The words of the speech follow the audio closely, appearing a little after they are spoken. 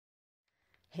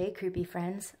Hey creepy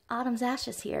friends, Autumn's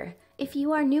Ashes here. If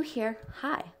you are new here,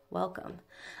 hi, welcome.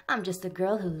 I'm just a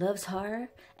girl who loves horror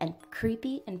and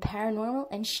creepy and paranormal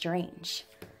and strange.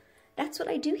 That's what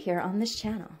I do here on this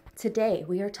channel. Today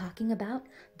we are talking about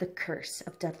the curse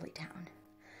of Dudleytown.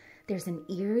 There's an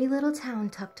eerie little town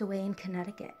tucked away in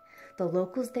Connecticut. The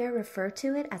locals there refer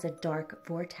to it as a dark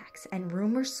vortex, and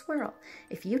rumors swirl.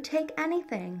 If you take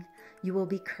anything, you will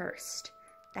be cursed.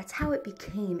 That's how it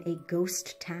became a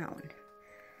ghost town.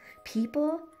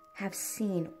 People have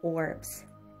seen orbs,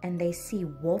 and they see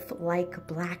wolf-like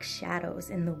black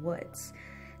shadows in the woods.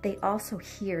 They also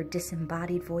hear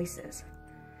disembodied voices.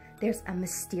 There's a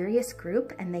mysterious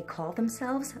group, and they call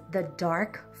themselves the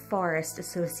Dark Forest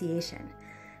Association.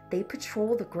 They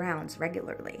patrol the grounds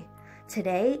regularly.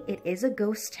 Today, it is a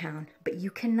ghost town, but you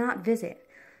cannot visit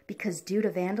because due to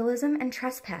vandalism and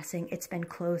trespassing, it's been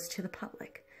closed to the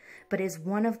public, but is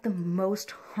one of the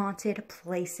most haunted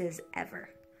places ever.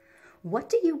 What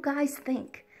do you guys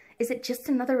think? Is it just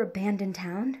another abandoned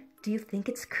town? Do you think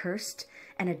it's cursed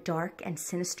and a dark and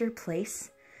sinister place?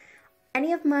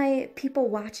 Any of my people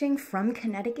watching from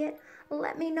Connecticut,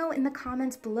 let me know in the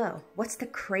comments below. What's the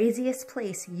craziest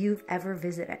place you've ever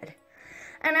visited?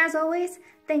 And as always,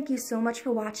 thank you so much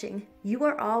for watching. You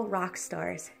are all rock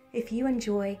stars. If you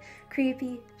enjoy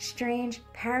creepy, strange,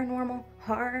 paranormal,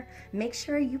 horror, make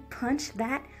sure you punch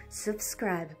that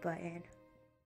subscribe button.